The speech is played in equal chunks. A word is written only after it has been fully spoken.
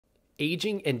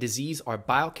Aging and disease are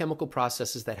biochemical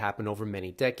processes that happen over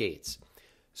many decades.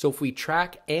 So if we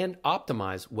track and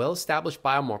optimize well-established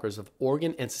biomarkers of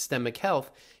organ and systemic health,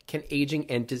 can aging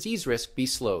and disease risk be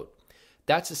slowed?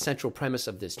 That's the central premise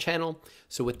of this channel.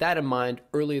 So with that in mind,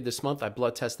 earlier this month, I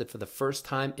blood tested for the first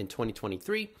time in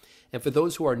 2023. And for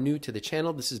those who are new to the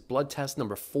channel, this is blood test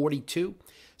number 42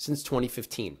 since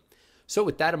 2015. So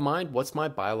with that in mind, what's my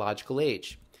biological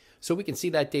age? So we can see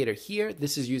that data here.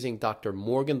 This is using Dr.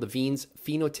 Morgan Levine's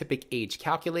phenotypic age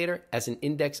calculator as an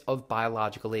index of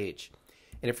biological age.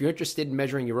 And if you're interested in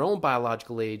measuring your own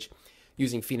biological age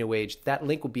using PhenoAge, that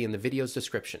link will be in the video's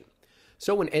description.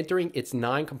 So when entering its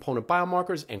 9 component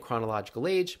biomarkers and chronological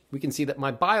age, we can see that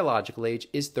my biological age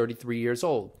is 33 years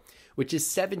old, which is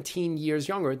 17 years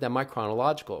younger than my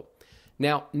chronological.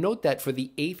 Now, note that for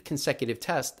the 8th consecutive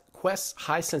test, Quest's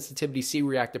high sensitivity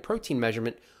C-reactive protein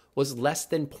measurement was less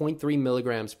than 0.3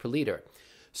 milligrams per liter.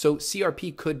 So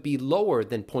CRP could be lower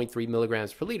than 0.3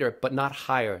 milligrams per liter, but not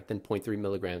higher than 0.3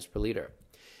 milligrams per liter.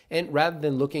 And rather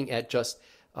than looking at just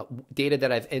data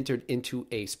that I've entered into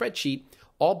a spreadsheet,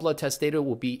 all blood test data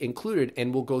will be included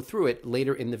and we'll go through it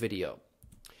later in the video.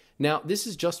 Now, this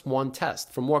is just one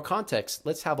test. For more context,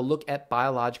 let's have a look at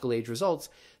biological age results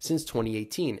since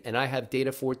 2018. And I have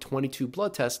data for 22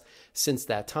 blood tests since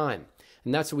that time.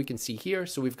 And that's what we can see here.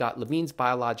 So we've got Levine's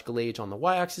biological age on the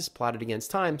y-axis plotted against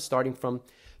time, starting from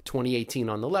 2018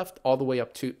 on the left, all the way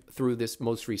up to through this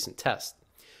most recent test.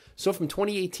 So from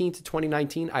 2018 to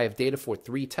 2019, I have data for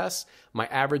 3 tests. My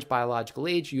average biological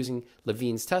age using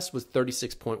Levine's test was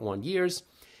 36.1 years.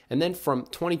 And then from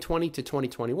 2020 to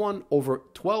 2021, over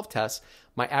 12 tests,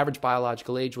 my average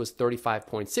biological age was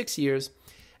 35.6 years.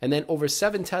 And then over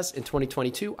 7 tests in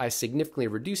 2022, I significantly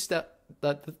reduced the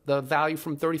value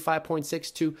from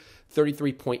 35.6 to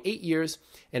 33.8 years.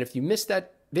 And if you missed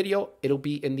that video, it'll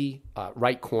be in the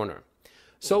right corner.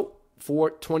 So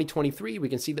for 2023, we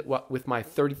can see that with my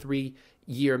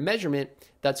 33-year measurement,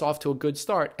 that's off to a good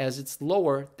start as it's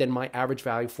lower than my average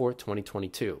value for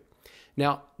 2022.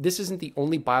 Now, this isn't the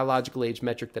only biological age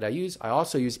metric that I use. I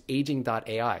also use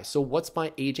aging.ai. So what's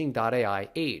my aging.ai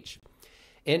age?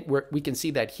 And we can see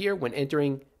that here when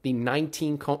entering the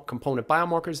 19 component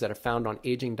biomarkers that are found on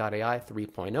aging.ai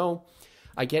 3.0,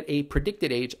 I get a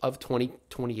predicted age of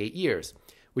 28 years,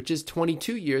 which is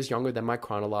 22 years younger than my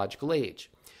chronological age.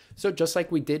 So just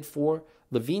like we did for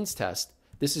Levine's test,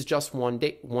 this is just one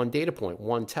data point,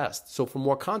 one test. So for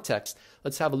more context,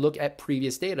 let's have a look at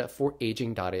previous data for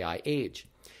aging.ai age.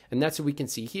 And that's what we can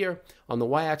see here. On the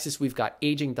y-axis, we've got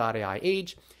aging.ai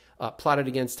age plotted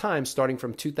against time starting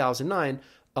from 2009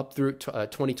 up through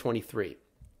 2023.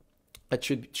 I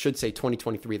should say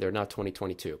 2023 there, not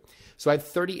 2022. So I have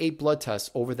 38 blood tests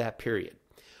over that period.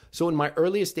 So in my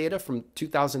earliest data from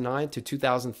 2009 to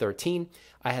 2013,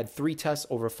 I had 3 tests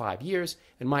over 5 years,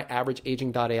 and my average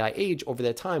aging.ai age over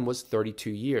that time was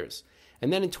 32 years.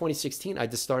 And then in 2016, I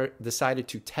decided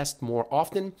to test more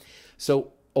often.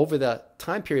 So over the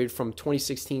time period from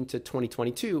 2016 to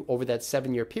 2022, over that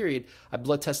 7-year period, I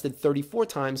blood tested 34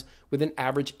 times with an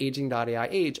average aging.ai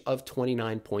age of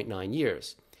 29.9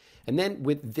 years. And then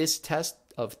with this test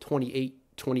of 28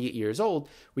 years old,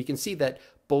 we can see that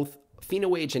both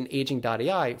PhenoAge and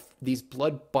aging.ai, these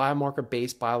blood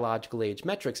biomarker-based biological age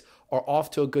metrics, are off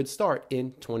to a good start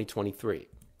in 2023.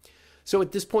 So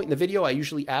at this point in the video, I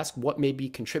usually ask what may be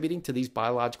contributing to these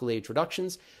biological age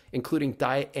reductions, including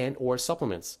diet and or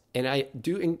supplements. And I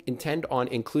do intend on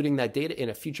including that data in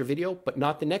a future video, but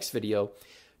not the next video,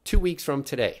 2 weeks from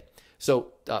today.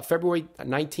 So February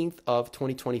 19th of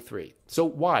 2023. So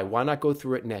why? Why not go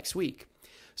through it next week?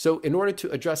 So in order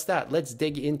to address that, let's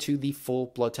dig into the full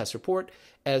blood test report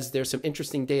as there's some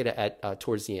interesting data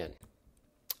towards the end.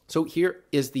 So here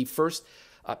is the first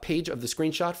page of the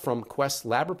screenshot from Quest's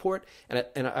lab report,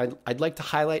 and I'd like to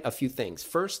highlight a few things.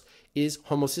 First is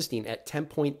homocysteine at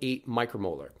 10.8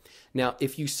 micromolar. Now,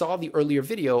 if you saw the earlier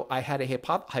video, I had a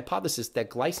hypothesis that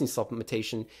glycine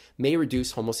supplementation may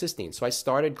reduce homocysteine. So I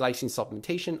started glycine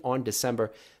supplementation on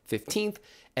December 15th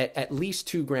at least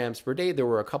 2 grams per day. There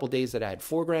were a couple days that I had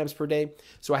 4 grams per day.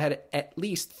 So I had at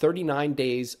least 39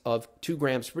 days of 2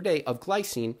 grams per day of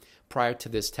glycine prior to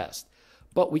this test.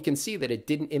 But we can see that it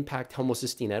didn't impact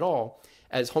homocysteine at all,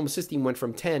 as homocysteine went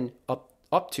from 10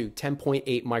 up to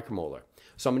 10.8 micromolar.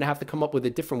 So I'm going to have to come up with a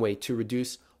different way to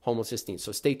reduce homocysteine.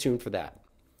 So stay tuned for that.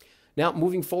 Now,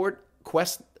 moving forward,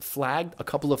 Quest flagged a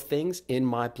couple of things in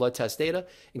my blood test data,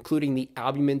 including the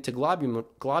albumin to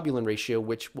globulin ratio,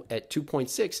 which at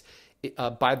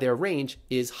 2.6 by their range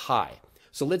is high.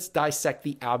 So let's dissect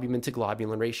the albumin to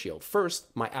globulin ratio. First,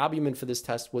 my albumin for this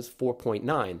test was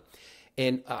 4.9.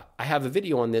 And I have a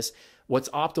video on this. What's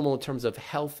optimal in terms of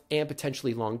health and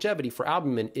potentially longevity for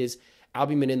albumin is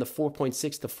albumin in the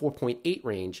 4.6 to 4.8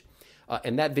 range.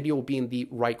 And that video will be in the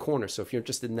right corner. So if you're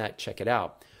interested in that, check it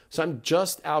out. So I'm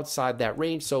just outside that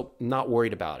range, so not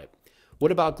worried about it.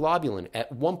 What about globulin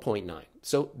at 1.9?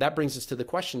 So that brings us to the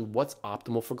question, what's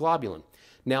optimal for globulin?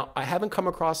 Now, I haven't come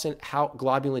across how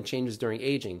globulin changes during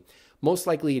aging. Most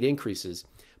likely it increases,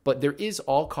 but there is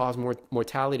all-cause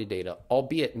mortality data,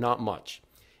 albeit not much.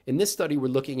 In this study, we're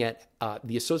looking at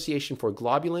the association for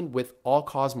globulin with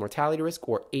all-cause mortality risk,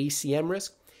 or ACM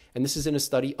risk, and this is in a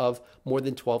study of more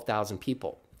than 12,000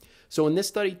 people. So in this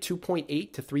study,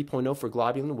 2.8 to 3.0 for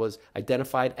globulin was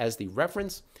identified as the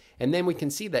reference, and then we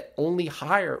can see that only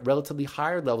relatively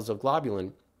higher levels of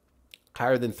globulin,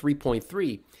 higher than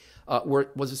 3.3,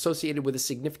 was associated with a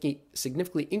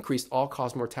significantly increased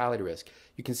all-cause mortality risk.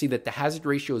 You can see that the hazard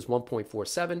ratio is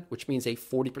 1.47, which means a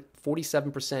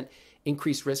 47%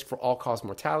 increased risk for all-cause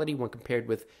mortality when compared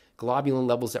with globulin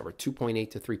levels that were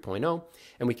 2.8 to 3.0.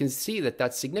 And we can see that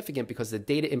that's significant because the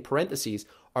data in parentheses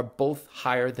are both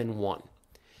higher than 1.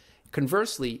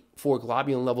 Conversely, for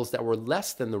globulin levels that were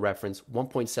less than the reference,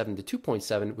 1.7 to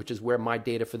 2.7, which is where my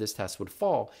data for this test would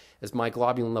fall, as my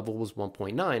globulin level was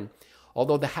 1.9,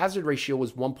 although the hazard ratio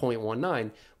was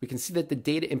 1.19, we can see that the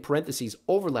data in parentheses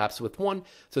overlaps with 1,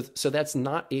 so that's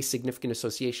not a significant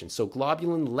association. So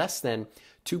globulin less than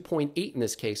 2.8 in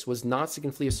this case was not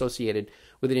significantly associated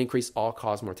with an increased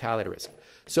all-cause mortality risk.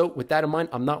 So with that in mind,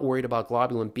 I'm not worried about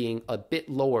globulin being a bit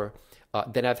lower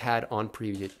than I've had on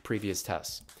previous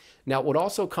tests. Now, what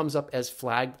also comes up as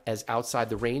flagged as outside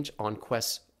the range on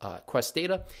Quest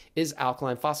data is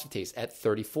alkaline phosphatase at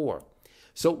 34.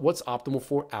 So what's optimal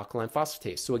for alkaline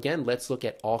phosphatase? So again, let's look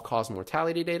at all-cause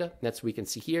mortality data. That's what we can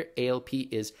see here. ALP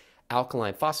is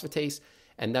alkaline phosphatase,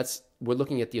 and we're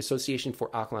looking at the association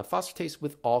for alkaline phosphatase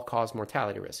with all-cause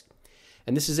mortality risk.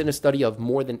 And this is in a study of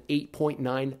more than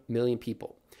 8.9 million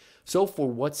people. So for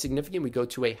what's significant, we go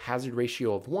to a hazard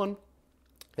ratio of 1,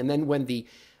 and then when the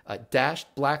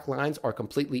dashed black lines are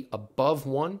completely above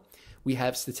 1, we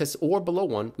have or below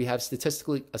 1, we have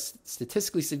a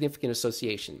statistically significant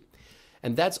association.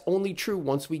 And that's only true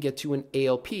once we get to an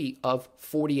ALP of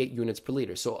 48 units per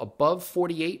liter. So above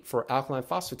 48 for alkaline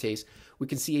phosphatase, we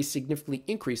can see a significantly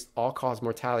increased all-cause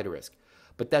mortality risk.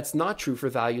 But that's not true for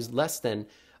values less than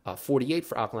 48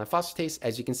 for alkaline phosphatase,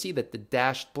 as you can see that the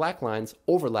dashed black lines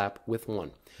overlap with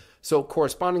 1. So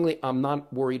correspondingly, I'm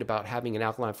not worried about having an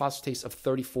alkaline phosphatase of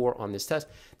 34 on this test.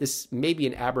 This may be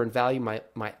an aberrant value. My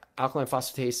alkaline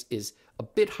phosphatase is a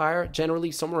bit higher,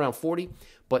 generally somewhere around 40,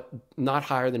 but not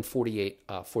higher than 48,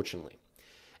 fortunately.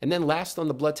 And then last on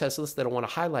the blood test list that I want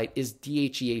to highlight is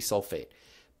DHEA sulfate.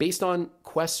 Based on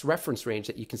Quest's reference range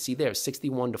that you can see there,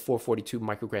 61 to 442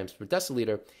 micrograms per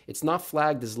deciliter, it's not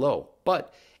flagged as low.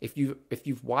 But if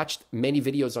you've watched many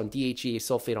videos on DHEA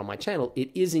sulfate on my channel, it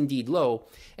is indeed low,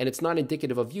 and it's not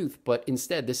indicative of youth, but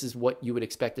instead this is what you would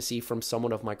expect to see from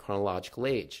someone of my chronological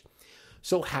age.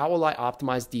 So how will I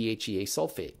optimize DHEA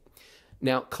sulfate?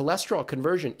 Now, cholesterol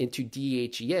conversion into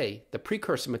DHEA, the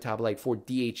precursor metabolite for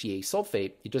DHEA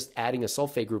sulfate, you're just adding a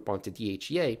sulfate group onto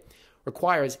DHEA,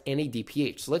 requires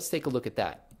NADPH. So let's take a look at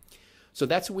that. So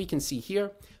that's what we can see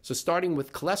here. So starting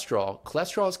with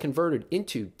cholesterol is converted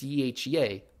into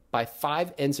DHEA by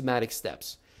 5 enzymatic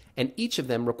steps, and each of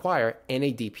them require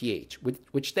NADPH,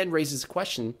 which then raises the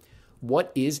question,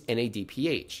 what is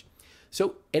NADPH?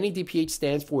 So NADPH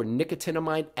stands for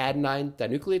nicotinamide adenine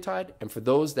dinucleotide, and for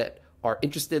those that are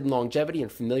interested in longevity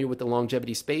and familiar with the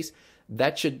longevity space,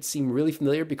 that should seem really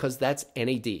familiar because that's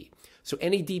NAD. So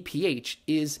NADPH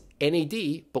is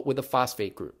NAD, but with a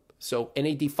phosphate group. So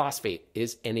NAD phosphate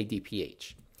is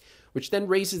NADPH, which then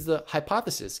raises the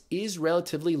hypothesis, is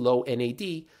relatively low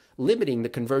NAD limiting the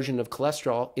conversion of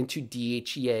cholesterol into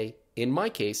DHEA, in my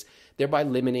case, thereby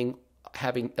limiting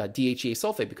having DHEA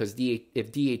sulfate, because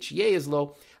if DHEA is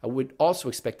low, I would also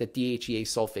expect that DHEA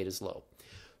sulfate is low.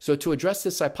 So to address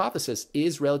this hypothesis,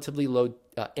 is relatively low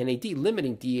NAD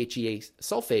limiting DHEA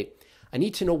sulfate, I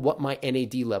need to know what my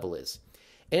NAD level is.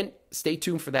 And stay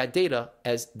tuned for that data,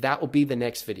 as that will be the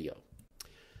next video.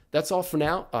 That's all for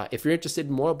now. If you're interested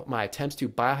in more about my attempts to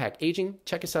biohack aging,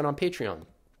 check us out on Patreon.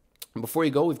 And before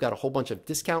you go, we've got a whole bunch of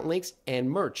discount links and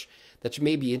merch that you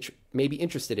may be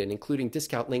interested in, including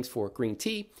discount links for green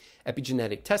tea,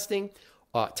 epigenetic testing,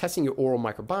 testing your oral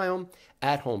microbiome,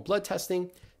 at-home blood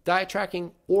testing, diet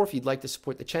tracking, or if you'd like to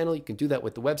support the channel, you can do that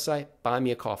with the website, Buy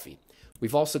Me a Coffee.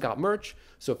 We've also got merch,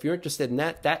 so if you're interested in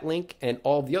that link and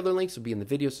all of the other links will be in the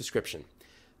video's description.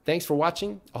 Thanks for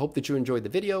watching. I hope that you enjoyed the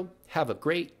video. Have a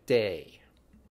great day.